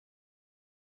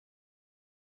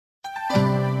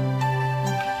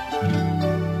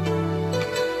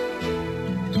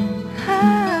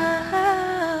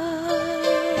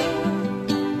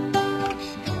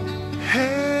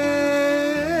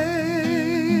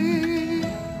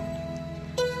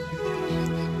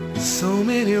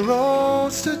many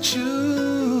roads to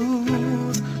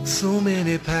choose, so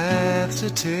many paths to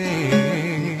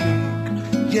take.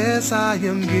 Yes, I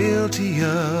am guilty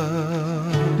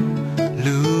of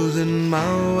losing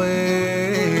my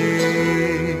way.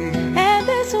 And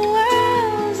this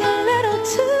world's a little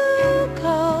too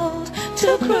cold,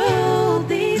 too cruel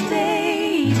these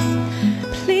days.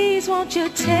 Please won't you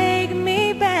take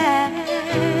me back,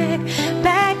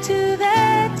 back to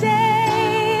that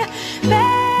day,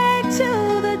 back to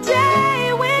the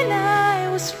day when I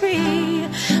was free.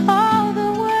 All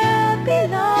the world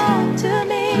belonged to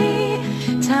me.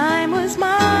 Time was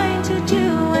mine to do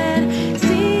and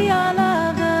see all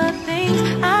of the things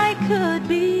I could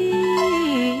be.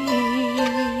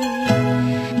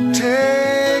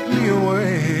 Take me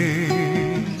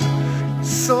away,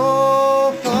 so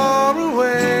far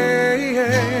away,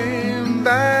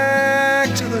 back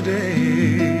to the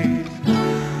day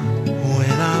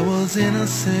when I was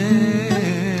innocent.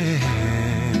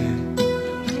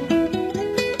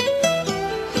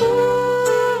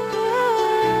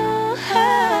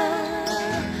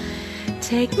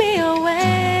 Take me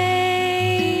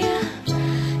away,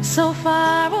 so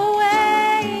far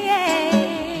away,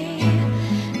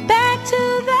 back to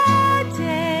the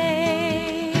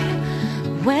day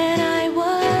when I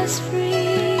was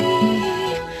free.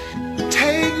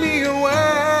 Take me away.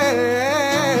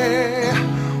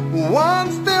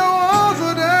 Once there was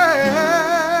a day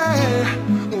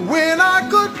when I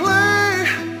could play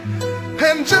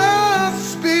and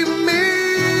just be me.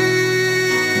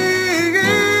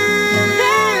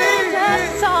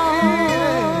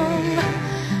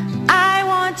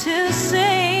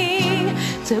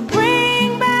 To bring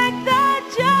back the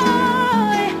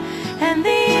joy and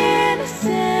the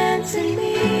innocence in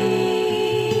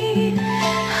me.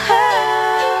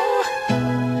 Oh,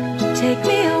 take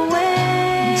me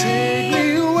away, take me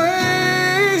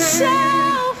away, so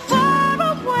far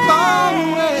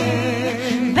away,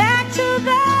 back to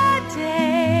the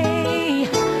day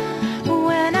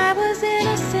when I was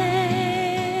innocent.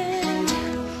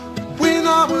 When I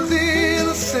was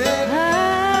innocent.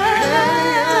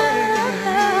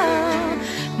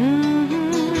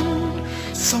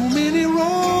 So many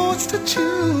roads to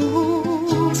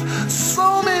choose,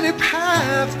 so many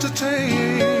paths to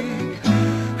take.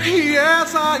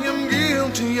 Yes, I am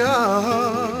guilty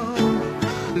of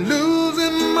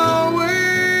losing my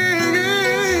way.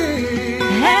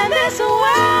 And this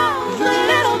world's a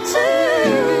little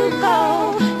too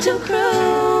cold, too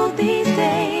cruel these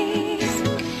days.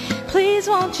 Please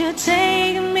won't you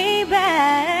take me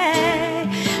back?